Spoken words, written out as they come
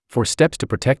4 Steps to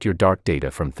Protect Your Dark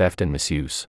Data from Theft and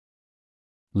Misuse.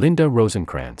 Linda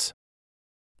Rosenkrantz.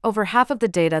 Over half of the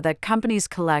data that companies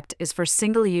collect is for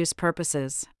single-use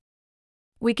purposes.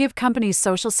 We give companies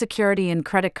social security and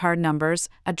credit card numbers,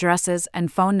 addresses and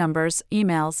phone numbers,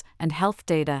 emails, and health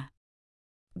data.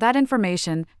 That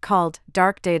information, called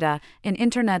dark data in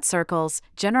internet circles,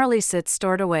 generally sits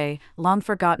stored away, long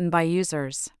forgotten by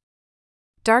users.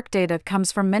 Dark data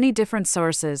comes from many different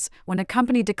sources. When a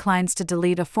company declines to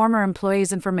delete a former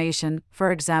employee's information,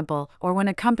 for example, or when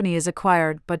a company is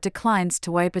acquired but declines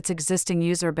to wipe its existing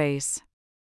user base.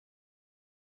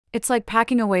 It's like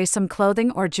packing away some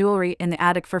clothing or jewelry in the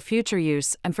attic for future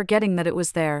use and forgetting that it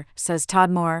was there, says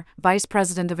Todd Moore, Vice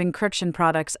President of Encryption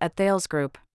Products at Thales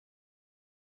Group.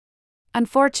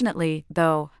 Unfortunately,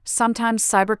 though, sometimes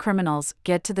cybercriminals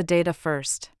get to the data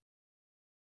first.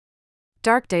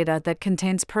 Dark data that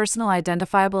contains personal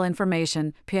identifiable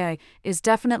information, PI, is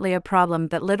definitely a problem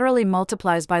that literally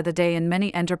multiplies by the day in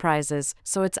many enterprises,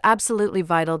 so it's absolutely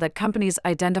vital that companies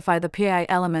identify the PI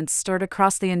elements stored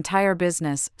across the entire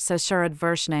business, says Sharad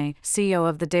Varshney, CEO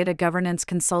of the data governance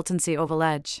consultancy Oval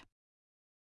Edge.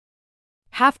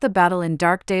 Half the battle in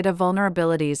dark data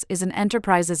vulnerabilities is an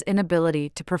enterprise's inability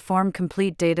to perform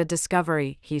complete data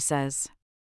discovery, he says.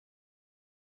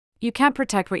 You can't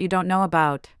protect what you don't know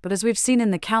about, but as we've seen in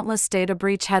the countless data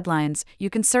breach headlines, you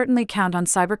can certainly count on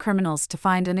cybercriminals to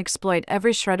find and exploit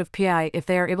every shred of PI if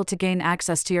they are able to gain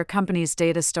access to your company's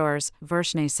data stores,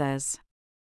 Varshney says.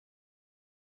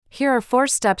 Here are 4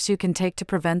 steps you can take to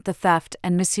prevent the theft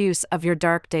and misuse of your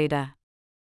dark data.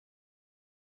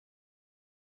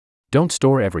 Don't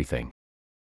store everything.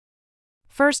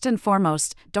 First and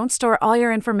foremost, don't store all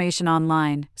your information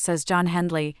online, says John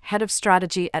Hendley, head of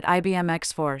strategy at IBM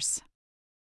X-Force.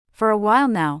 For a while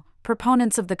now,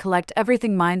 proponents of the collect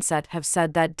everything mindset have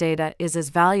said that data is as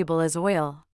valuable as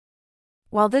oil.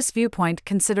 While this viewpoint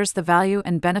considers the value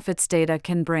and benefits data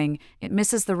can bring, it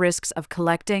misses the risks of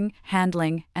collecting,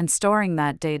 handling, and storing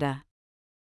that data.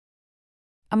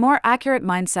 A more accurate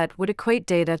mindset would equate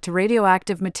data to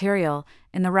radioactive material.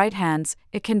 In the right hands,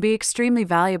 it can be extremely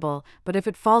valuable, but if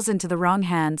it falls into the wrong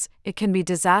hands, it can be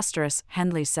disastrous,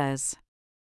 Hendley says.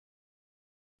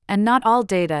 And not all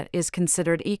data is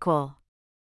considered equal.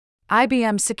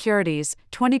 IBM Securities'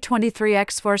 2023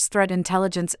 X-Force Threat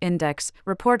Intelligence Index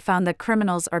report found that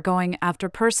criminals are going after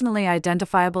personally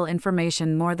identifiable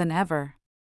information more than ever.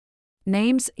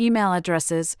 Names, email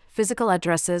addresses, physical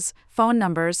addresses, phone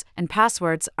numbers, and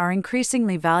passwords are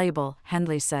increasingly valuable,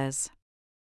 Hendley says.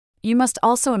 You must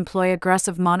also employ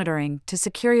aggressive monitoring to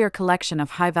secure your collection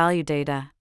of high-value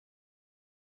data.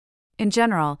 In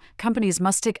general, companies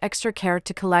must take extra care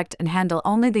to collect and handle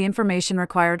only the information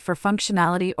required for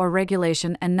functionality or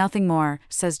regulation and nothing more,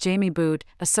 says Jamie Boot,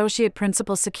 Associate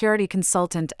Principal Security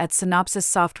Consultant at Synopsys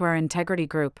Software Integrity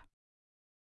Group.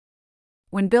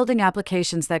 When building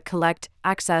applications that collect,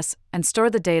 access, and store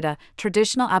the data,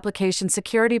 traditional application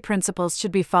security principles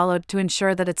should be followed to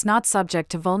ensure that it's not subject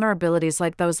to vulnerabilities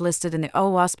like those listed in the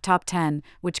OWASP Top 10,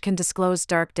 which can disclose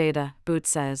dark data, Boot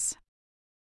says.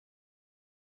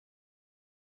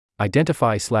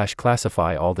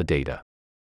 Identify/classify all the data.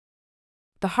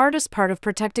 The hardest part of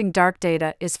protecting dark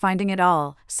data is finding it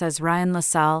all, says Ryan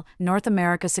LaSalle, North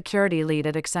America security lead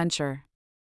at Accenture.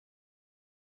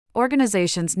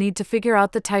 Organizations need to figure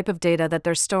out the type of data that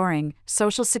they're storing,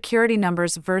 social security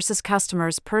numbers versus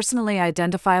customers' personally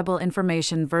identifiable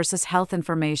information versus health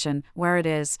information, where it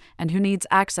is, and who needs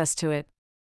access to it.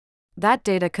 That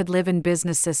data could live in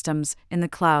business systems, in the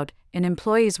cloud, in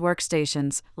employees'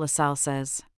 workstations, LaSalle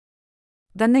says.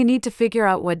 Then they need to figure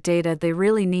out what data they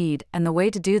really need, and the way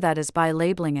to do that is by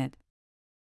labeling it.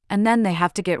 And then they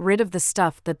have to get rid of the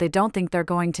stuff that they don't think they're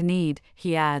going to need,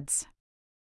 he adds.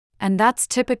 And that's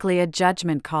typically a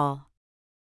judgment call.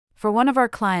 For one of our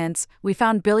clients, we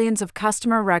found billions of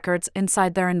customer records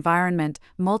inside their environment,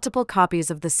 multiple copies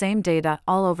of the same data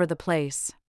all over the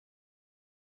place.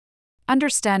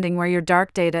 Understanding where your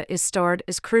dark data is stored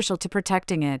is crucial to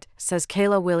protecting it, says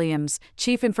Kayla Williams,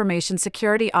 Chief Information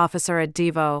Security Officer at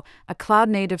Devo, a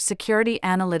cloud-native security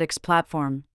analytics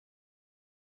platform.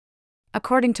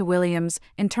 According to Williams,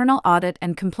 internal audit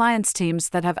and compliance teams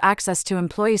that have access to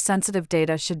employee-sensitive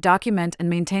data should document and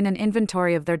maintain an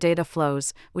inventory of their data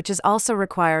flows, which is also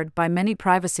required by many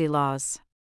privacy laws.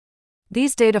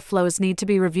 These data flows need to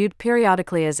be reviewed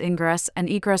periodically as ingress and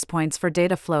egress points for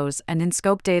data flows and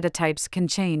in-scope data types can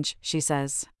change, she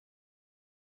says.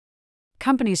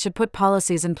 Companies should put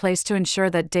policies in place to ensure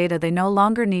that data they no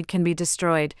longer need can be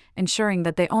destroyed, ensuring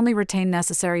that they only retain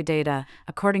necessary data,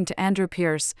 according to Andrew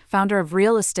Pierce, founder of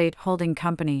Real Estate Holding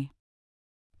Company.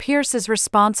 Pierce is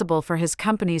responsible for his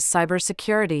company's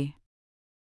cybersecurity.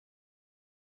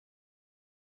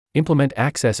 Implement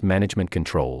access management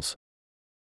controls.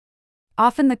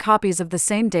 Often the copies of the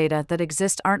same data that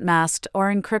exist aren't masked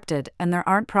or encrypted, and there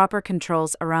aren't proper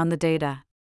controls around the data.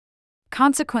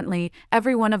 Consequently,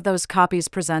 every one of those copies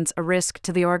presents a risk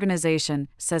to the organization,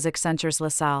 says Accenture's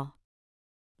LaSalle.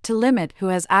 To limit who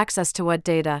has access to what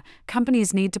data,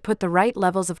 companies need to put the right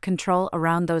levels of control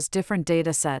around those different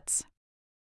data sets.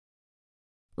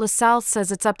 LaSalle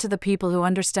says it's up to the people who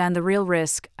understand the real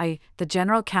risk, i.e., the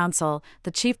General Counsel,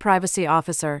 the Chief Privacy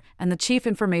Officer, and the Chief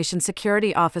Information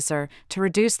Security Officer, to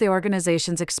reduce the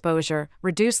organization's exposure,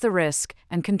 reduce the risk,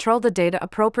 and control the data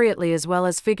appropriately, as well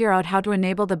as figure out how to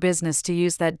enable the business to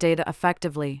use that data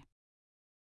effectively.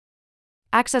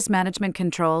 Access management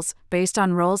controls, based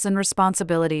on roles and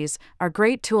responsibilities, are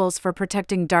great tools for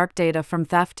protecting dark data from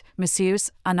theft, misuse,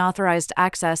 unauthorized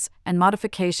access, and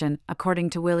modification, according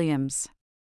to Williams.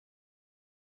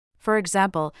 For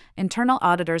example, internal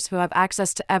auditors who have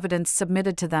access to evidence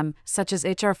submitted to them, such as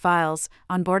HR files,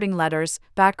 onboarding letters,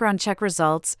 background check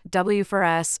results,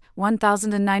 W4S,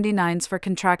 1099s for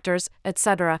contractors,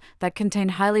 etc., that contain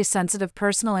highly sensitive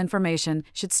personal information,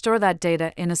 should store that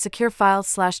data in a secure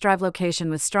file/drive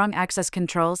location with strong access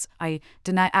controls, i.e.,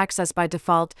 deny access by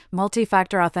default,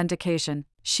 multi-factor authentication,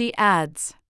 she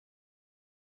adds.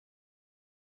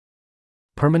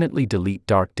 Permanently delete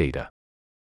dark data.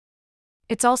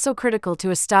 It's also critical to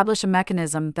establish a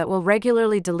mechanism that will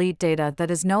regularly delete data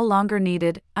that is no longer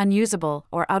needed, unusable,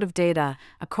 or out of date,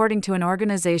 according to an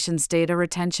organization's data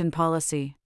retention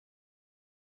policy.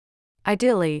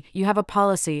 Ideally, you have a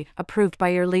policy, approved by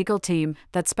your legal team,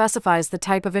 that specifies the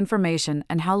type of information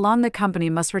and how long the company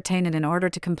must retain it in order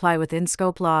to comply with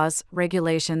in-scope laws,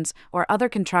 regulations, or other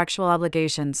contractual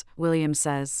obligations, Williams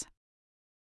says.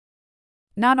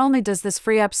 Not only does this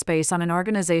free up space on an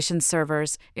organization's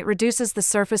servers, it reduces the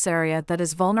surface area that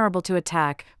is vulnerable to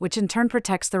attack, which in turn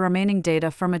protects the remaining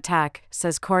data from attack,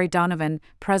 says Corey Donovan,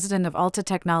 president of Alta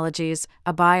Technologies,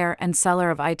 a buyer and seller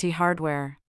of IT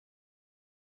hardware.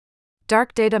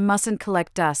 Dark data mustn't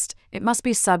collect dust, it must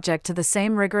be subject to the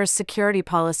same rigorous security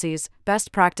policies,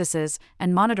 best practices,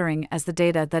 and monitoring as the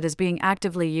data that is being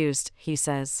actively used, he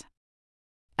says.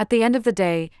 At the end of the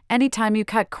day, anytime you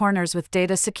cut corners with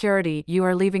data security, you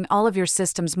are leaving all of your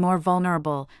systems more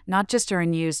vulnerable, not just your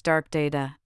unused dark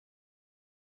data.